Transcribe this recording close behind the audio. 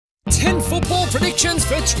10 football predictions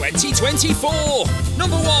for 2024.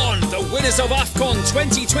 Number 1, the winners of AFCON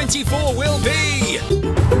 2024 will be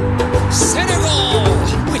Senegal,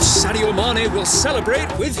 which Sadio Mane will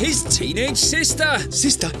celebrate with his teenage sister.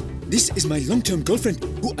 Sister, this is my long-term girlfriend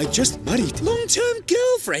who I just married. Long-term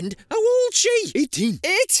girlfriend? How old's she? 18.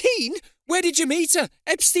 18? Where did you meet her?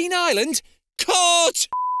 Epstein Island? Caught!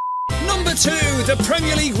 Number 2, the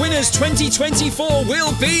Premier League winners 2024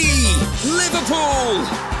 will be Liverpool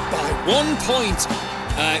by 1 point.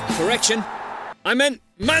 Correction. I meant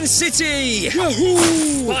Man City!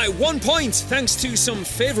 Yahoo! By 1 point, thanks to some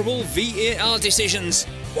favourable VAR decisions.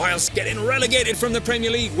 Whilst getting relegated from the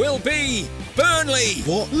Premier League will be Burnley,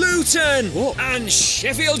 Luton, and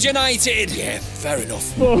Sheffield United. Yeah, fair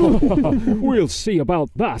enough. We'll see about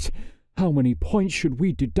that. How many points should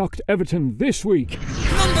we deduct Everton this week?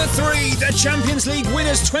 Number 3, the Champions League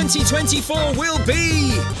winners 2024 will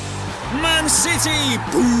be Man City.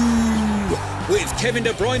 Boo! With Kevin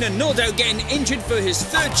De Bruyne no doubt getting injured for his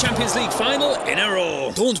 3rd Champions League final in a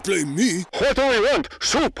row. Don't blame me. What do we want?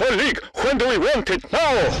 Super League. When do we want it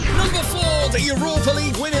now? Number 4, the Europa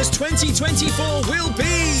League winners 2024 will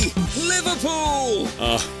be Liverpool.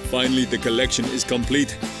 Finally the collection is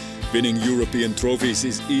complete. Winning European trophies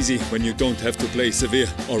is easy when you don't have to play Sevilla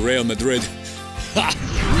or Real Madrid.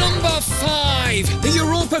 Number 5, the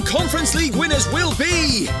Europa Conference League winners will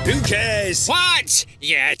be... Who cares? What?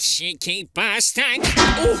 You cheeky bastard!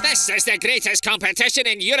 Oh, this is the greatest competition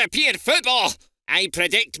in European football! I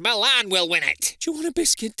predict Milan will win it. Do you want a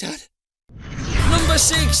biscuit, Dad? Number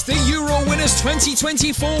 6, the Euro winners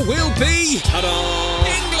 2024 will be... Ta-da!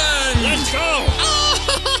 England! Let's go!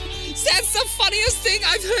 Oh, that's the funniest thing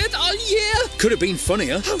I've heard all year! Could have been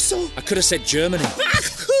funnier. How so? I could have said Germany.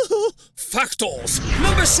 Factors.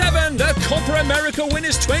 Number 7, the Copa America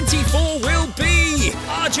winners 24 will be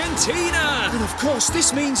Argentina. And of course,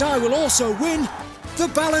 this means I will also win the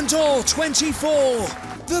Ballon d'Or 24,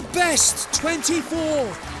 the Best 24,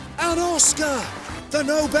 an Oscar, the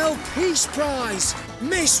Nobel Peace Prize,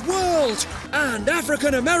 Miss World, and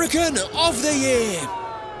African American of the Year.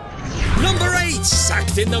 Number 8,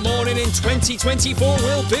 sacked in the morning in 2024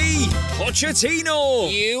 will be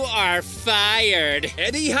Pochettino. You are fired.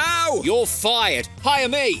 Eddie Howe. You're fired. Hire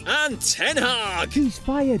me. And Ten Hag. He's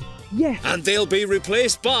fired. Yes. And they'll be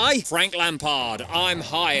replaced by Frank Lampard. I'm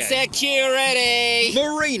hired. Security.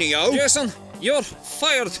 Mourinho. Jason, you're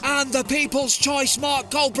fired. And the People's Choice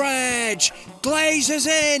Mark Goldbridge. Glazers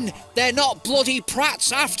in. They're not bloody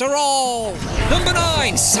prats after all. Number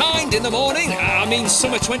 9, signed in the morning,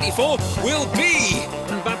 summer 24, will be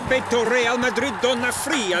Mbappe to Real Madrid on a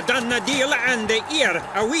free, done a deal and a year,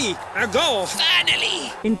 a week ago.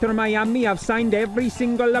 Finally. Inter Miami have signed every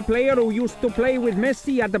single player who used to play with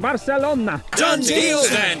Messi at Barcelona. done deal,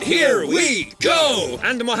 and here we go.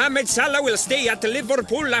 And Mohamed Salah will stay at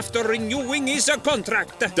Liverpool after renewing his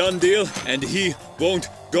contract. Done deal, and he won't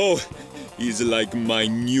go. He's like my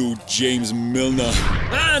new James Milner.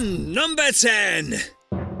 And number 10.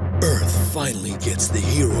 Earth finally gets the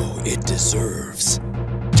hero it deserves.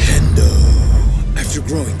 Tendo. After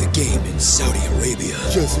growing the game in Saudi Arabia.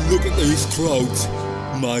 Just look at these crowds.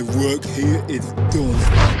 My work here is done.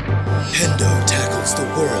 Tendo tackles the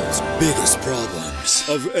world's biggest problems.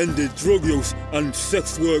 I've ended drug use and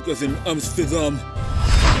sex workers in Amsterdam.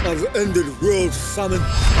 I've ended world famine.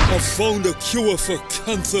 I've found a cure for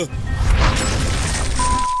cancer.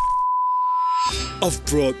 I've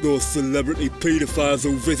brought those celebrity paedophiles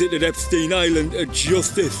who visited Epstein Island to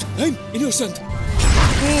justice. I'm innocent.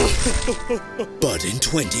 But in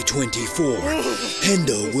 2024,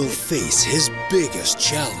 Hendo will face his biggest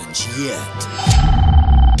challenge yet.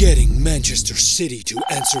 Getting Manchester City to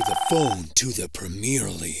answer the phone to the Premier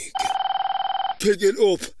League. Pick it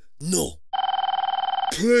up. No.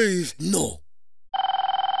 Please. No.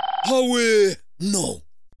 Howie. No.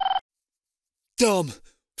 Damn.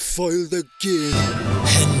 Filed again.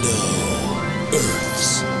 Hendo.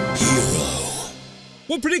 Earth's hero.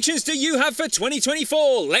 What predictions do you have for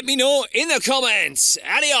 2024? Let me know in the comments.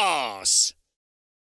 Adios.